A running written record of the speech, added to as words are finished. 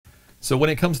So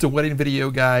when it comes to wedding video,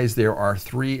 guys, there are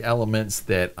three elements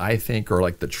that I think are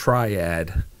like the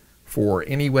triad for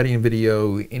any wedding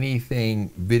video,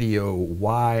 anything video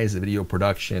wise, video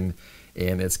production,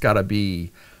 and it's got to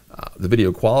be the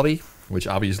video quality, which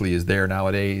obviously is there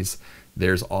nowadays.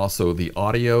 There's also the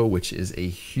audio, which is a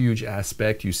huge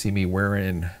aspect. You see me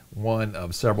wearing one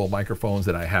of several microphones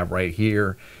that I have right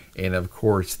here. And of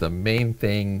course, the main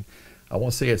thing, I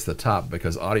won't say it's the top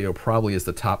because audio probably is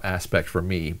the top aspect for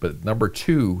me, but number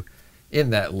two in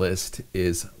that list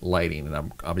is lighting.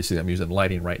 And I'm using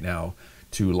lighting right now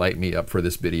to light me up for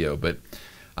this video. But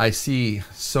I see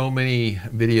so many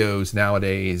videos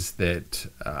nowadays that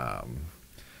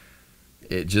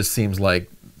it just seems like,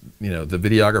 you know, the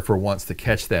videographer wants to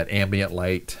catch that ambient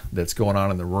light that's going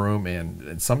on in the room.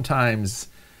 And sometimes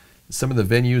some of the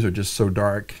venues are just so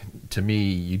dark. To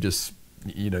me,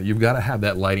 you've got to have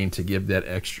that lighting to give that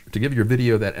extra, to give your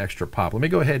video that extra pop. Let me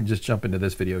go ahead and just jump into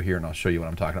this video here and I'll show you what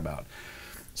I'm talking about.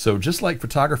 So just like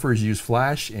photographers use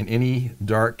flash in any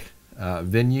dark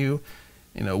venue,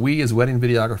 you know, we as wedding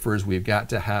videographers, we've got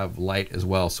to have light as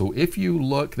well. So if you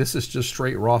look, this is just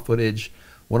straight raw footage,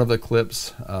 one of the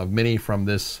clips of many from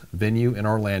this venue in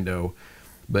Orlando.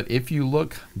 But if you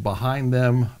look behind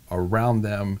them, around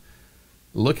them,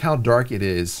 look how dark it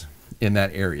is in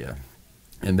that area.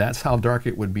 And that's how dark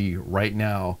it would be right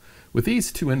now with these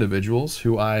two individuals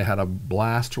who I had a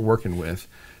blast working with.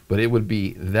 But it would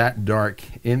be that dark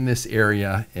in this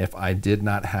area if I did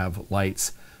not have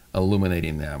lights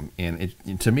illuminating them. And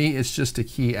to me, it's just a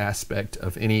key aspect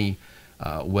of any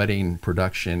wedding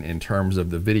production in terms of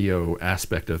the video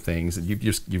aspect of things.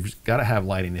 You've got to have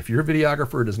lighting. If your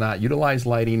videographer does not utilize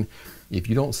lighting, if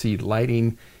you don't see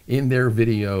lighting in their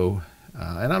video,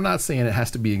 and I'm not saying it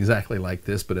has to be exactly like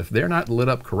this, but if they're not lit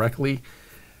up correctly,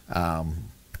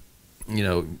 you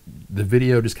know, the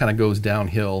video just kind of goes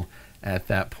downhill at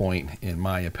that point, in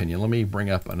my opinion. Let me bring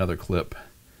up another clip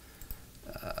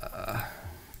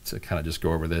to kind of just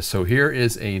go over this. So here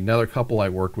is another couple I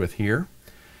worked with here.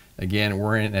 Again,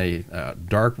 we're in a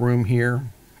dark room here,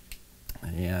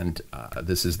 and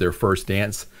this is their first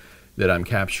dance that I'm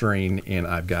capturing, and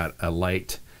I've got a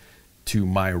light to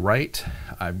my right,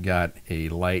 I've got a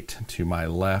light to my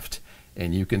left,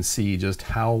 and you can see just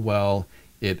how well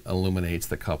it illuminates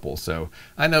the couple. So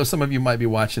I know some of you might be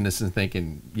watching this and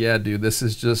thinking, yeah, dude, this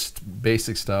is just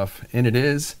basic stuff, and it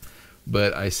is.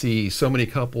 But I see so many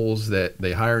couples that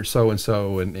they hired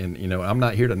so-and-so, and you know, I'm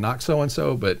not here to knock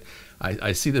so-and-so, but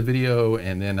I see the video,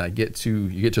 and then you get to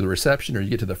the reception, or you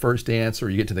get to the first dance,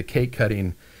 or you get to the cake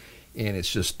cutting, and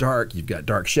it's just dark. You've got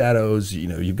dark shadows. You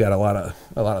know, you've got a lot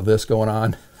of this going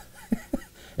on,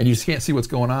 and you just can't see what's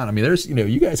going on. I mean, there's, you know,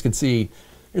 you guys can see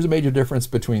there's a major difference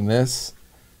between this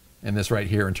and this right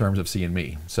here in terms of seeing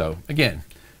me. So again,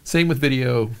 same with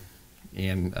video,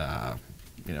 and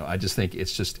you know, I just think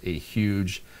it's just a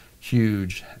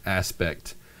huge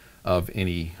aspect of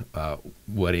any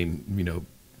wedding, you know,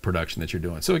 production that you're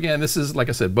doing. So again, this is, like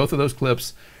I said, both of those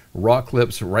clips, raw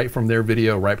clips right from their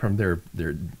video, right from their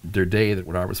day that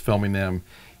when I was filming them.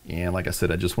 And like I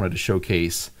said, I just wanted to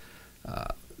showcase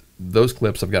those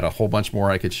clips. I've got a whole bunch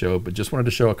more I could show, but just wanted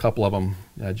to show a couple of them,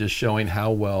 just showing how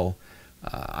well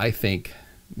I think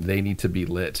they need to be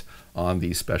lit on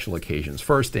these special occasions.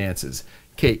 First dances,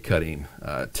 cake cutting,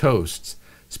 toasts,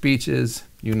 speeches,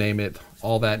 you name it,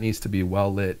 all that needs to be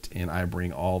well lit, and I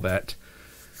bring all that,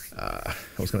 I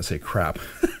was going to say crap.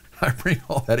 I bring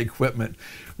all that equipment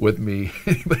with me.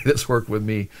 Anybody that's worked with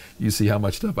me, you see how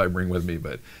much stuff I bring with me.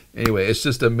 But anyway, it's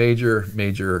just a major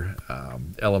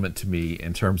element to me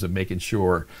in terms of making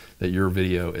sure that your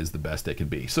video is the best it can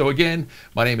be. So again,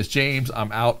 my name is James.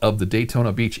 I'm out of the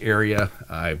Daytona Beach area.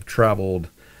 I've traveled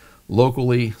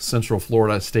locally, Central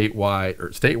Florida,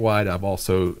 statewide. I've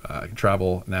also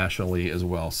traveled nationally as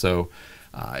well. So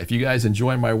if you guys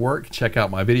enjoy my work, check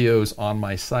out my videos on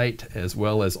my site, as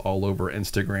well as all over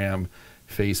Instagram,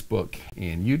 Facebook,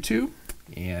 and YouTube.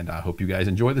 And I hope you guys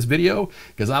enjoy this video,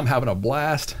 because I'm having a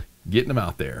blast getting them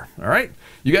out there. All right,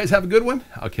 you guys have a good one.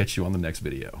 I'll catch you on the next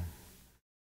video.